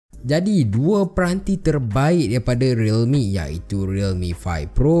Jadi dua peranti terbaik daripada Realme iaitu Realme 5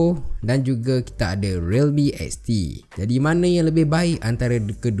 Pro dan juga kita ada Realme XT. Jadi mana yang lebih baik antara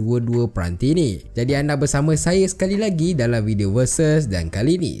kedua-dua peranti ni? Jadi anda bersama saya sekali lagi dalam video versus, dan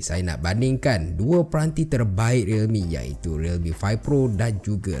kali ni saya nak bandingkan dua peranti terbaik Realme iaitu Realme 5 Pro dan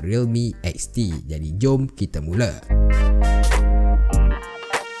juga Realme XT. Jadi jom kita mula.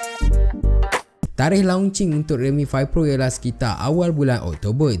 Tarikh launching untuk Realme 5 Pro ialah sekitar awal bulan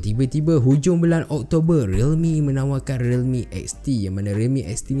Oktober. Tiba-tiba hujung bulan Oktober, Realme menawarkan Realme XT, yang mana Realme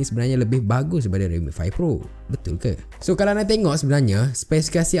XT ni sebenarnya lebih bagus daripada Realme 5 Pro. Betul ke? So kalau anda tengok sebenarnya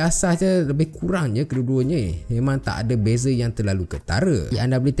spesifikasi asas je lebih kurang je kedua-duanya. Memang tak ada beza yang terlalu ketara.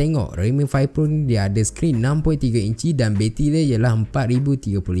 Anda boleh tengok Realme 5 Pro ni dia ada skrin 6.3 inci dan bateri dia ialah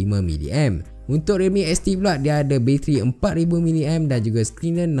 4035 mAh. Untuk Realme XT pula dia ada bateri 4000 mAh dan juga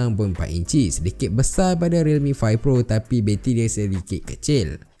skrin dia 6.4 inci. Sedikit besar pada Realme 5 Pro tapi bateri dia sedikit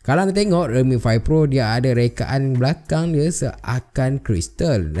kecil. Kalau anda tengok Realme 5 Pro dia ada rekaan belakang dia seakan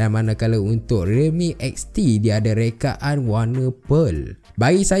kristal, dan manakala untuk Realme XT dia ada rekaan warna pearl.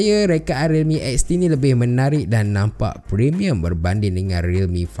 Bagi saya rekaan Realme XT ni lebih menarik dan nampak premium berbanding dengan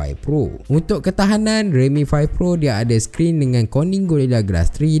Realme 5 Pro. Untuk ketahanan, Realme 5 Pro dia ada skrin dengan Corning Gorilla Glass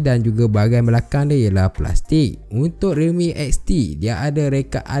 3 dan juga bahagian belakang dia ialah plastik. Untuk Realme XT dia ada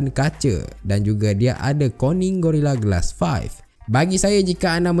rekaan kaca dan juga dia ada Corning Gorilla Glass 5. Bagi saya,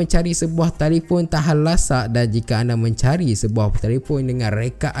 jika anda mencari sebuah telefon tahan lasak dan jika anda mencari sebuah telefon dengan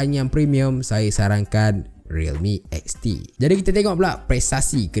rekaan yang premium, saya sarankan Realme XT. Jadi kita tengok pula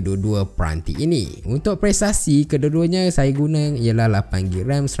prestasi kedua-dua peranti ini. Untuk prestasi kedua-duanya saya guna ialah 8GB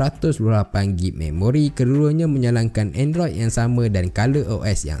RAM, 128GB memori. Kedua-duanya menjalankan Android yang sama dan color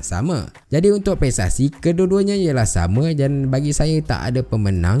OS yang sama. Jadi untuk prestasi kedua-duanya ialah sama dan bagi saya tak ada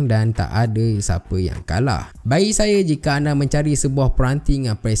pemenang dan tak ada siapa yang kalah. Bagi saya, jika anda mencari sebuah peranti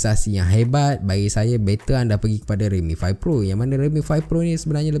dengan prestasi yang hebat, bagi saya better anda pergi kepada Realme 5 Pro, yang mana Realme 5 Pro ni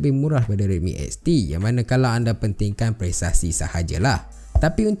sebenarnya lebih murah daripada Realme XT, yang mana kalau anda pentingkan prestasi sahajalah.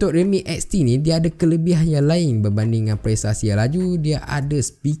 Tapi untuk Realme XT ni dia ada kelebihan yang lain berbanding dengan prestasi yang laju. Dia ada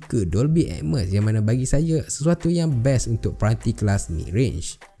speaker Dolby Atmos yang mana bagi saya sesuatu yang best untuk peranti kelas mid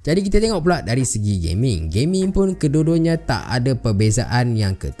range. Jadi kita tengok pula dari segi gaming. Gaming pun kedua-duanya tak ada perbezaan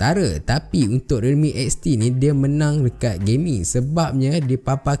yang ketara. Tapi untuk Realme XT ni dia menang dekat gaming sebabnya dia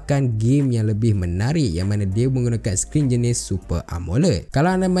paparkan game yang lebih menarik, yang mana dia menggunakan skrin jenis Super AMOLED.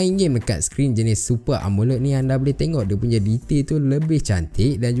 Kalau anda main game dekat skrin jenis Super AMOLED ni, anda boleh tengok dia punya detail tu lebih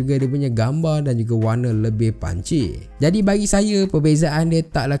cantik dan juga dia punya gambar dan juga warna lebih punchy. Jadi bagi saya perbezaan dia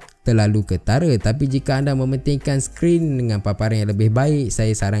taklah terlalu ketara. Tapi jika anda mementingkan skrin dengan paparan yang lebih baik, saya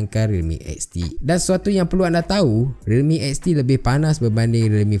sarankan Realme XT. Dan sesuatu yang perlu anda tahu, Realme XT lebih panas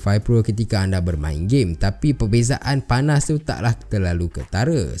berbanding Realme 5 Pro ketika anda bermain game. Tapi perbezaan panas tu taklah terlalu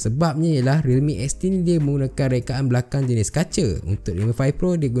ketara. Sebabnya ialah Realme XT ni dia menggunakan rekaan belakang jenis kaca. Untuk Realme 5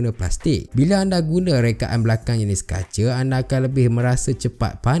 Pro dia guna plastik. Bila anda guna rekaan belakang jenis kaca, anda akan lebih merasa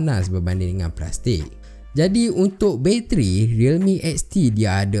cepat panas berbanding dengan plastik. Jadi untuk bateri, Realme XT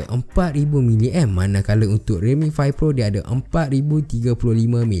dia ada 4000 mAh, manakala untuk Realme 5 Pro dia ada 4035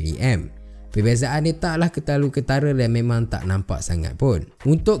 mAh. Perbezaan dia taklah terlalu ketara dan memang tak nampak sangat pun.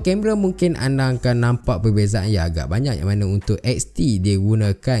 Untuk kamera mungkin anda akan nampak perbezaan yang agak banyak, yang mana untuk XT dia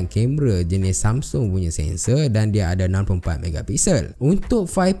gunakan kamera jenis Samsung punya sensor dan dia ada 64MP. Untuk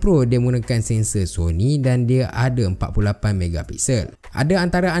 5 Pro dia menggunakan sensor Sony dan dia ada 48MP. Ada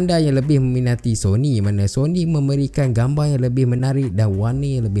antara anda yang lebih meminati Sony, mana Sony memberikan gambar yang lebih menarik dan warna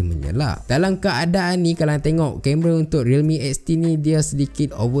yang lebih menyelap. Dalam keadaan ni kalau anda tengok kamera untuk Realme XT ni dia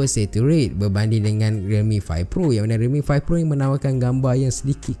sedikit oversaturate berbanding dengan Realme 5 Pro, yang mana Realme 5 Pro yang menawarkan gambar yang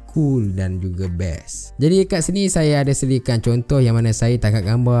sedikit cool dan juga best. Jadi dekat sini saya ada sediakan contoh yang mana saya tangkap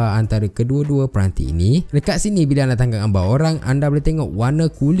gambar antara kedua-dua peranti ini. Dekat sini bila anda tangkap gambar orang, anda boleh tengok warna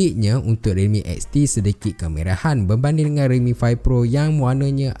kulitnya untuk Realme XT sedikit kemerahan berbanding dengan Realme 5 Pro yang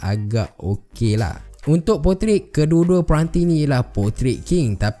warnanya agak okey lah. Untuk portrait, kedua-dua peranti ni ialah portrait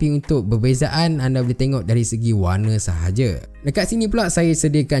king, tapi untuk perbezaan anda boleh tengok dari segi warna sahaja. Dekat sini pula saya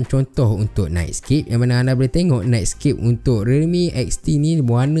sediakan contoh untuk nightscape, yang mana anda boleh tengok nightscape untuk Realme XT ni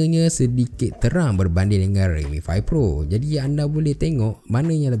warnanya sedikit terang berbanding dengan Realme 5 Pro. Jadi anda boleh tengok mana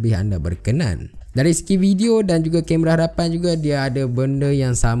yang lebih anda berkenan. Dari segi video dan juga kamera hadapan juga dia ada benda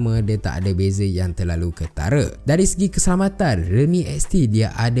yang sama, dia tak ada beza yang terlalu ketara. Dari segi keselamatan, Realme XT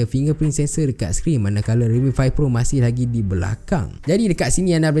dia ada fingerprint sensor dekat skrin, manakala Realme 5 Pro masih lagi di belakang. Jadi dekat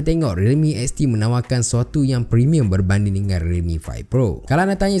sini anda boleh tengok Realme XT menawarkan sesuatu yang premium berbanding dengan Realme 5 Pro. Kalau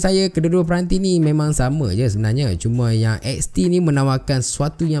anda tanya saya, kedua-dua peranti ni memang sama je sebenarnya, cuma yang XT ni menawarkan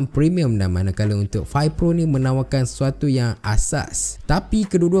sesuatu yang premium dan manakala untuk 5 Pro ni menawarkan sesuatu yang asas. Tapi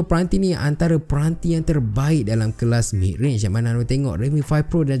kedua-dua peranti ni antara peranti yang terbaik dalam kelas mid range, yang mana anda tengok Realme 5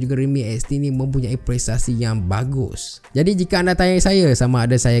 Pro dan juga Realme XT ni mempunyai prestasi yang bagus. Jadi jika anda tanya saya sama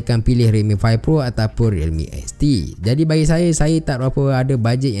ada saya akan pilih Realme 5 Pro ataupun Realme XT, jadi bagi saya tak berapa ada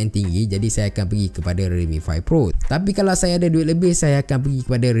bajet yang tinggi, jadi saya akan pergi kepada Realme 5 Pro. Tapi kalau saya ada duit lebih, saya akan pergi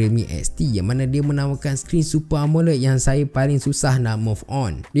kepada Realme XT, yang mana dia menawarkan skrin Super AMOLED yang saya paling susah nak move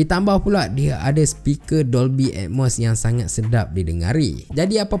on. Ditambah pula dia ada speaker Dolby Atmos yang sangat sedap didengari.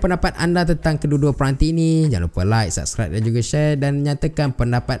 Jadi apa pendapat anda tentang kedua-dua peranti ini? Jangan lupa like, subscribe dan juga share dan nyatakan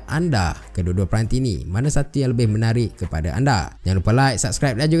pendapat anda kedua-dua peranti ini. Mana satu yang lebih menarik kepada anda? Jangan lupa like,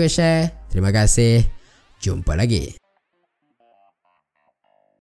 subscribe dan juga share. Terima kasih. Jumpa lagi.